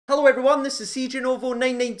Hello everyone, this is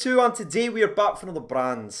CJNovo992 and today we are back for another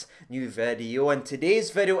brand new video, and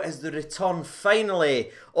today's video is the return finally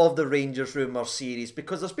of the Rangers Rumour series,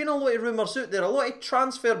 because there's been a lot of rumours out there, a lot of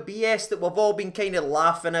transfer BS that we've all been kind of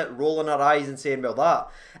laughing at, rolling our eyes and saying, well, that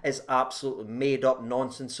is absolutely made up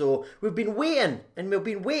nonsense. So we've been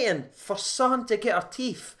waiting for something to get our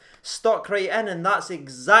teeth stuck right in, and that's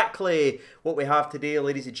exactly what we have today,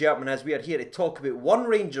 ladies and gentlemen, as we are here to talk about one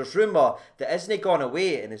Rangers rumour that isn't gone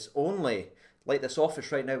away and is only, like this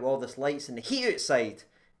office right now with all this lights and the heat outside,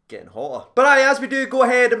 getting hotter. But aye, as we do go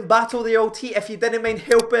ahead and battle the old heat, if you didn't mind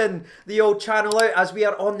helping the old channel out, as we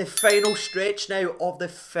are on the final stretch now of the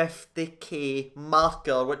 50k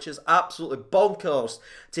marker, which is absolutely bonkers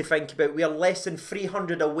to think about. We are less than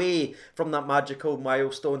 300 away from that magical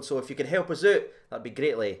milestone, so if you could help us out, that'd be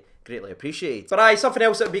greatly appreciated. But aye, something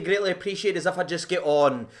else that would be greatly appreciated is if I just get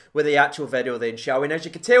on with the actual video then, shall we? And as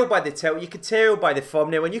you can tell by the title, you can tell by the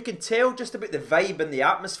thumbnail, and you can tell just about the vibe and the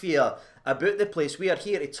atmosphere about the place. We are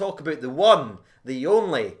here to talk about the one, the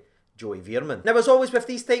only, Joey Veerman. Now, as always with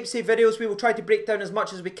these types of videos, we will try to break down as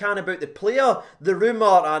much as we can about the player, the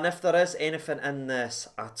rumour, and if there is anything in this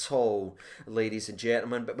at all, ladies and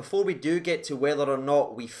gentlemen. But before we do get to whether or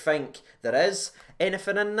not we think there is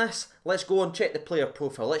anything in this, let's go and check the player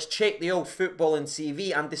profile. Let's check the old footballing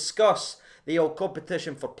CV and discuss the old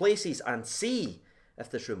competition for places and see if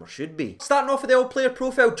this rumour should be. Starting off with the old player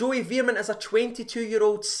profile, Joey Veerman is a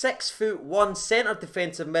 22-year-old 6'1" centre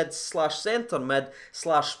defensive mid slash centre mid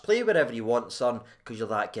slash play wherever you want, son, because you're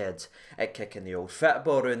that good at kicking the old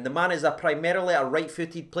football around. The man is primarily a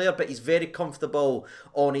right-footed player, but he's very comfortable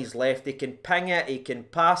on his left. He can ping it, he can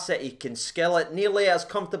pass it, he can skill it, nearly as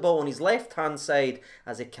comfortable on his left-hand side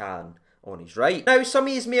as he can on his right. Now, some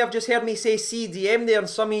of you may have just heard me say CDM there, and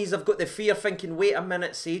some of you have got the fear thinking, wait a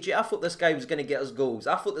minute, CJ, I thought this guy was going to get us goals.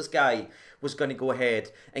 I thought this guy was going to go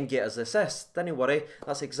ahead and get us assists. Don't worry,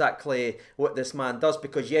 that's exactly what this man does,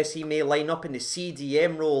 because yes, he may line up in the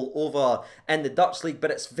CDM role over in the Dutch League,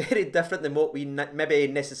 but it's very different than what we maybe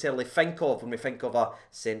necessarily think of when we think of a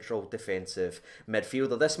central defensive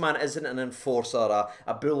midfielder. This man isn't an enforcer,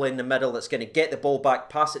 a bull in the middle that's going to get the ball back,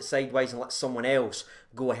 pass it sideways and let someone else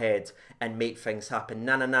go ahead and make things happen.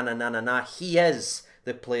 Nah. He is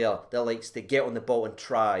the player that likes to get on the ball and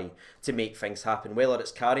try to make things happen, whether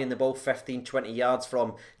it's carrying the ball 15-20 yards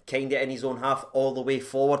from kind of in his own half all the way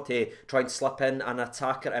forward to try and slip in an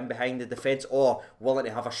attacker in behind the defence, or willing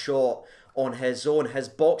to have a shot on his own. His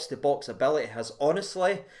box-to-box ability has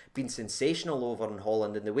honestly been sensational over in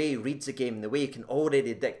Holland, and the way he reads the game, the way he can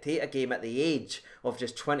already dictate a game at the age of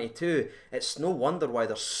just 22, it's no wonder why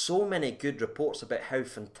there's so many good reports about how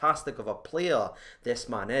fantastic of a player this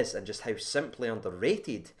man is, and just how simply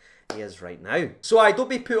underrated he is right now. So I don't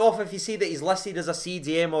be put off if you see that he's listed as a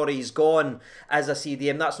CDM or he's gone as a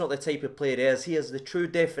CDM. That's not the type of player he is. He is the true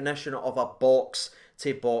definition of a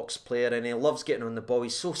box-to-box player, and he loves getting on the ball.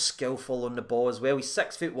 He's so skillful on the ball as well. He's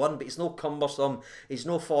 6'1", but he's no cumbersome. He's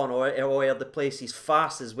no falling all over the place. He's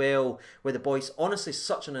fast as well with the ball. He's honestly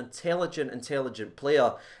such an intelligent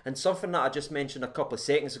player. And something that I just mentioned a couple of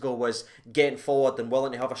seconds ago was getting forward and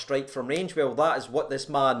willing to have a strike from range. Well, that is what this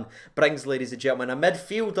man brings, ladies and gentlemen. A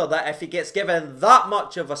midfielder that, if he gets given that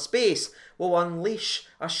much of a space, will unleash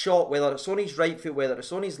a shot, whether it's on his right foot, whether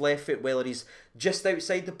it's on his left foot, whether he's just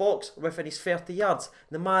outside the box or within his 30 yards.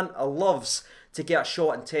 The man loves to get a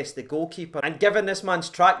shot and test the goalkeeper. And given this man's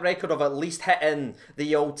track record of at least hitting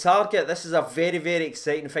the old target, this is a very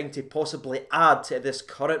exciting thing to possibly add to this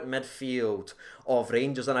current midfield of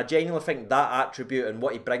Rangers. And I genuinely think that attribute and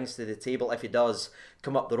what he brings to the table, if he does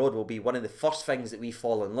come up the road, will be one of the first things that we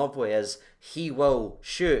fall in love with, is he will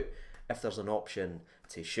shoot if there's an option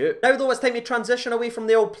to shoot. Now though, it's time to transition away from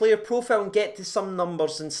the old player profile and get to some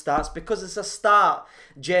numbers and stats, because it's a stat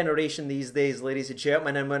generation these days, ladies and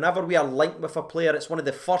gentlemen, and whenever we are linked with a player, it's one of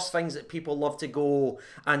the first things that people love to go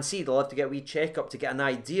and see. They love to get a wee check-up to get an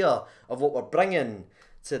idea of what we're bringing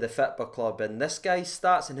to the football club. And this guy's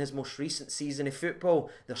stats in his most recent season of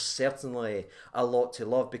football, there's certainly a lot to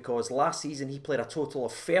love, because last season he played a total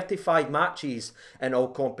of 35 matches in all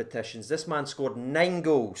competitions. This man scored 9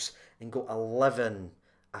 goals and got 11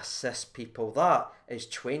 assists, people. That is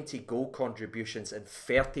 20 goal contributions in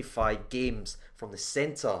 35 games from the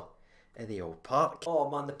centre of the old park. Oh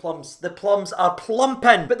man, the plums are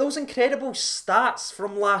plumping. But those incredible stats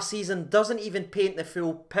from last season doesn't even paint the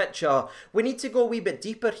full picture. We need to go a wee bit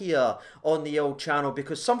deeper here on the old channel,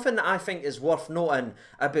 because something that I think is worth noting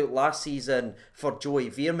about last season for Joey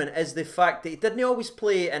Veerman is the fact that he didn't always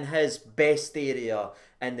play in his best area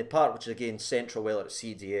in the park, which is again central, whether it's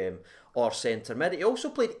CDM or centre mid. He also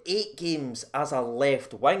played 8 games as a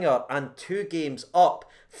left winger and 2 games up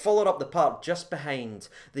fuller up the park just behind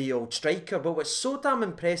the old striker. But what's so damn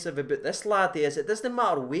impressive about this laddie is it doesn't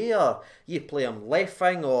matter where you play him, left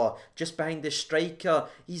wing or just behind the striker,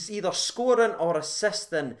 he's either scoring or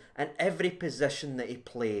assisting in every position that he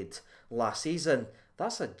played last season.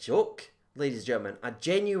 That's a joke, ladies and gentlemen, a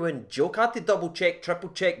genuine joke. I had to double check, triple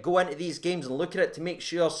check, go into these games and look at it to make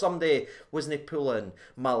sure somebody wasn't pulling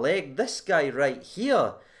my leg. This guy right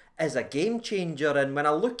here is a game changer, and when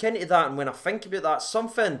I look into that and when I think about that,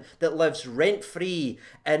 something that lives rent-free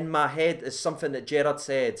in my head is something that Gerrard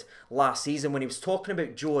said last season when he was talking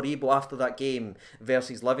about Joe Aribo after that game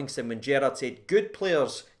versus Livingston, when Gerrard said good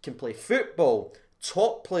players can play football,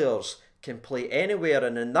 top players can play anywhere,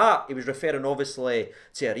 and in that he was referring obviously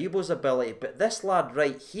to Aribo's ability, but this lad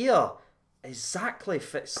right here exactly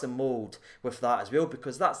fits the mould with that as well,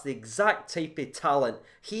 because that's the exact type of talent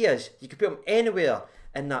he is. You can put him anywhere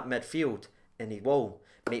in that midfield and he will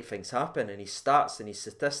make things happen, and his stats and his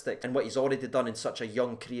statistics and what he's already done in such a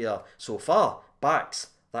young career so far backs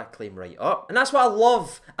that claim right up. And that's what I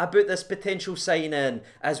love about this potential signing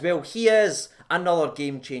as well. He is another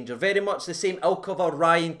game changer, very much the same ilk of a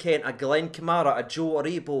Ryan Kent, a Glenn Kamara, a Joe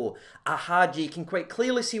Aribo, a Hadji. You can quite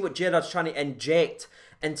clearly see what Gerrard's trying to inject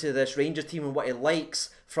into this Rangers team and what he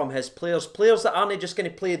likes from his players. Players that aren't just going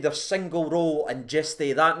to play their single role and just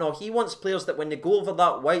stay that. No, he wants players that when they go over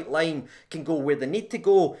that white line can go where they need to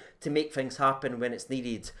go to make things happen when it's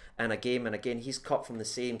needed in a game. And again, he's cut from the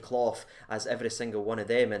same cloth as every single one of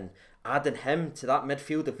them. And adding him to that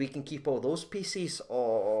midfield, if we can keep all those pieces,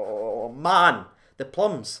 oh man, the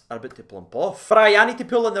plums are about to plump off. But I need to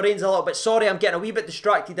pull in the reins a little bit. Sorry, I'm getting a wee bit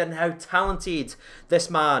distracted in how talented this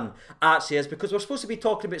man actually is, because we're supposed to be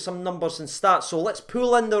talking about some numbers and stats. So let's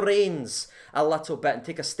pull in the reins a little bit and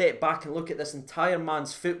take a step back and look at this entire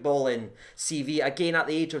man's footballing CV. Again, at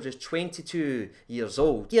the age of just 22 years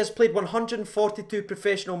old. He has played 142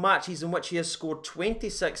 professional matches in which he has scored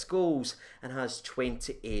 26 goals and has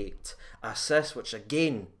 28 assists, which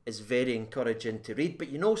again is very encouraging to read. But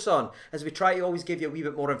you know, son, as we try to always give you a wee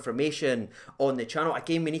bit more information on the channel,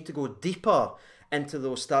 again, we need to go deeper into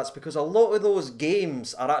those stats, because a lot of those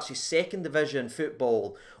games are actually second division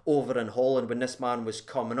football over in Holland when this man was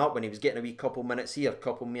coming up, when he was getting a wee couple minutes here,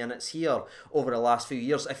 couple minutes here over the last few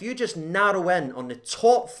years. If you just narrow in on the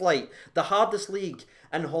top flight, the hardest league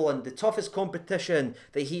in Holland, the toughest competition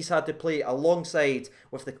that he's had to play alongside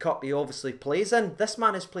with the cup he obviously plays in, this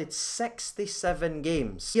man has played 67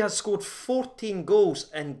 games. He has scored 14 goals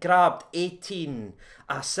and grabbed 18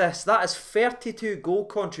 assists. That is 32 goal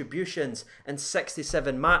contributions in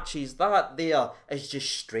 67 matches. That there is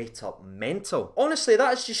just straight up mental. Honestly,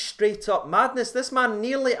 that is just straight up madness. This man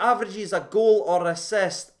nearly averages a goal or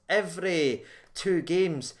assist every 2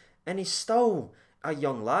 games, and he's still a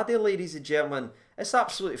young laddie, ladies and gentlemen. It's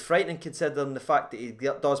absolutely frightening considering the fact that he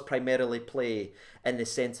does primarily play in the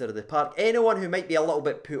centre of the park. Anyone who might be a little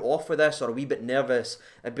bit put off with this or a wee bit nervous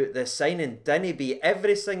about this signing, dinna be.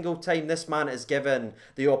 Every single time this man is given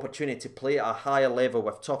the opportunity to play at a higher level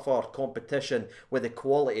with tougher competition, with the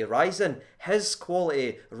quality rising, his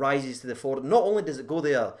quality rises to the fore. Not only does it go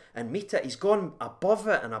there and meet it, he's gone above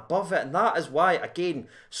it and above it, and that is why, again,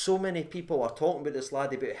 so many people are talking about this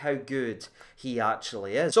lad, about how good he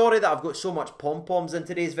actually is. Sorry that I've got so much pom-poms in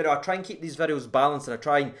today's video. I try and keep these videos balanced and I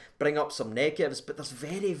try and bring up some negatives, but there's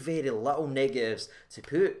very, very little negatives to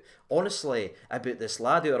put, honestly, about this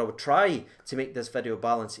lad, or I would try to make this video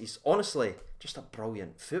balanced. He's honestly just a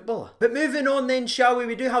brilliant footballer. But moving on then, shall we?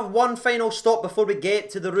 We do have one final stop before we get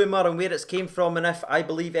to the rumour and where it's came from and if I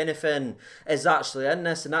believe anything is actually in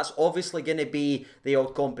this, and that's obviously going to be the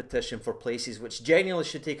old competition for places, which genuinely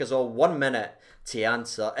should take us all 1 minute to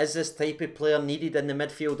answer. Is this type of player needed in the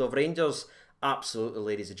midfield of Rangers? Absolutely,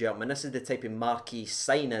 ladies and gentlemen. This is the type of marquee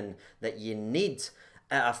signing that you need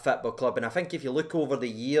at a football club. And I think if you look over the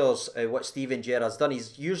years what Steven Gerrard's done,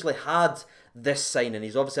 he's usually had this signing.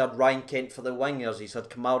 He's obviously had Ryan Kent for the wingers, he's had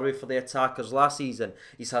Kamara for the attackers last season,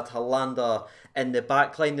 he's had Hollander in the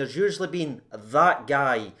back line. There's usually been that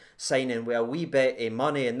guy signing with a wee bit of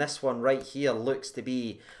money, and this one right here looks to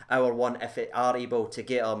be our one if it are able to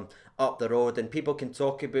get him up the road. And people can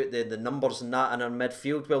talk about the numbers and that in our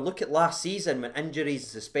midfield. Well, look at last season when injuries,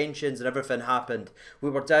 suspensions and everything happened. We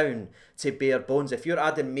were down to bare bones. If you're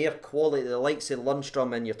adding mere quality, the likes of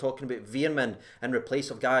Lundstrom, and you're talking about Veerman in replace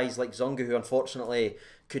of guys like Zonga, who unfortunately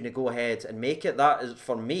couldn't go ahead and make it, that is,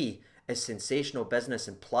 for me, is sensational business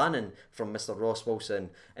and planning from Mr. Ross Wilson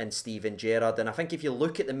and Steven Gerrard. And I think if you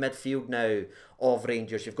look at the midfield now of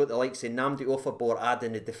Rangers, you've got the likes of Namdi Ofabor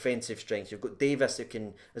adding the defensive strength. You've got Davis,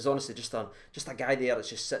 who is honestly just a guy there that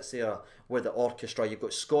just sits there with the orchestra. You've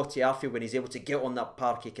got Scotty Arfield, when he's able to get on that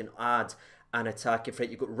park, he can add and attacking threat.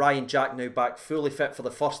 You've got Ryan Jack now back fully fit for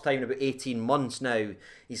the first time in about 18 months now.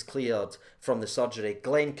 He's cleared from the surgery.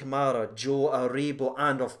 Glenn Kamara, Joe Aribo,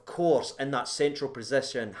 and of course in that central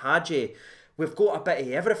position, Hadji. We've got a bit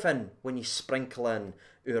of everything when you sprinkle in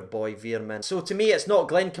our boy Veerman. So to me, it's not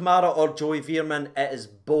Glenn Kamara or Joey Veerman, it is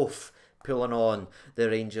both pulling on the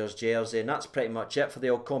Rangers jersey, and that's pretty much it for the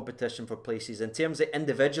old competition for places. In terms of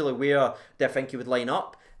individually, where do I think you would line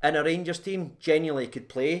up in a Rangers team? Genuinely, you could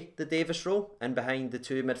play the Davis role in behind the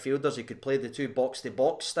two midfielders. You could play the two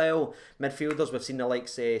box-to-box style midfielders. We've seen the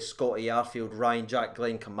likes of Scotty Arfield, Ryan Jack,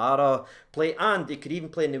 Glenn Kamara play, and you could even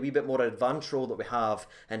play in the wee bit more advanced role that we have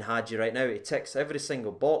in Hadji right now. He ticks every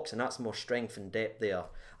single box, and that's more strength and depth there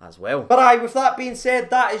as well. But aye, with that being said,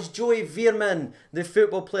 that is Joey Veerman, the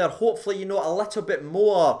football player. Hopefully you know a little bit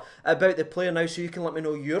more about the player now, so you can let me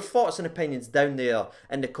know your thoughts and opinions down there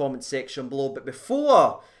in the comment section below. But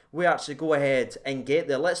before we actually go ahead and get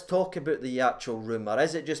there, let's talk about the actual rumour.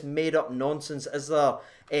 Is it just made up nonsense? Is there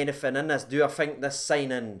anything in this? Do I think this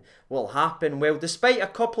signing will happen? Well, despite a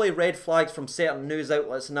couple of red flags from certain news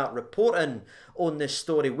outlets and that reporting on this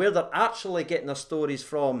story, where they're actually getting their stories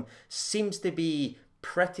from seems to be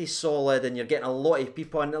pretty solid, and you're getting a lot of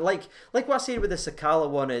people, and like what I said with the Sakala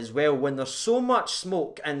one as well, when there's so much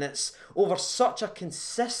smoke and it's over such a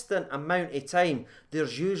consistent amount of time,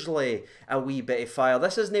 there's usually a wee bit of fire.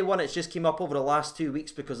 This isn't one that's just came up over the last 2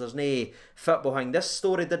 weeks because there's no football behind. This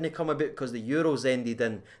story didn't come about because the Euros ended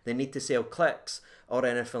and they need to sell clicks or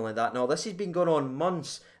anything like that. No, this has been going on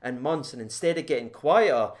months and months, and instead of getting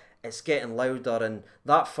quieter, it's getting louder, and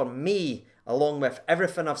that for me, along with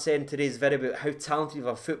everything I've said in today's video about how talented of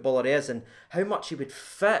a footballer he is and how much he would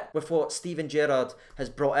fit with what Steven Gerrard has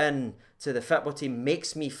brought in to the football team,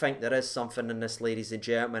 makes me think there is something in this, ladies and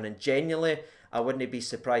gentlemen. And genuinely, I wouldn't be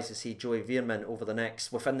surprised to see Joey Veerman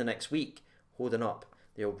within the next week holding up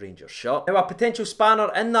the old Rangers shirt. Now, a potential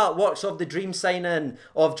spanner in that works of the dream signing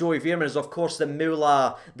of Joey Veerman is of course the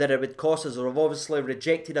moolah that it would cost us. We've obviously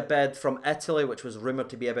rejected a bid from Italy, which was rumoured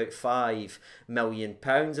to be about £5 million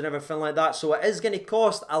and everything like that. So it is going to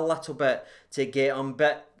cost a little bit to get him,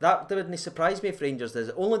 but that wouldn't surprise me if Rangers does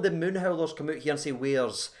it. Only the moonhowlers come out here and say,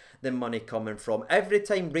 where's the money coming from? Every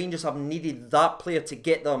time Rangers have needed that player to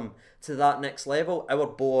get them to that next level, our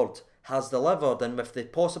board has delivered, and with the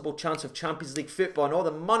possible chance of Champions League football and all the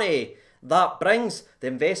money that brings, the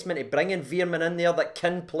investment of bringing Veerman in there that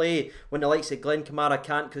can play when the likes of Glenn Kamara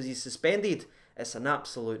can't because he's suspended, it's an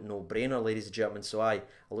absolute no-brainer, ladies and gentlemen. So I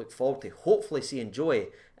look forward to hopefully seeing Joey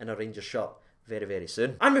in a Rangers shirt very, very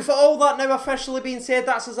soon. And with all that now officially being said,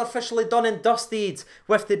 that's us officially done and dusted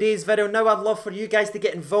with today's video. Now I'd love for you guys to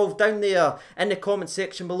get involved down there in the comment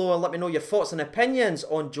section below and let me know your thoughts and opinions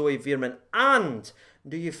on Joey Veerman. And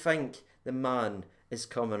do you think the man is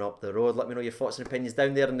coming up the road? Let me know your thoughts and opinions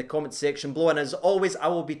down there in the comment section below. And as always, I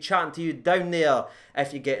will be chatting to you down there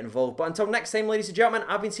if you get involved. But until next time, ladies and gentlemen,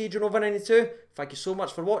 I've been CJ Over 92. Thank you so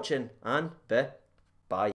much for watching, and bye.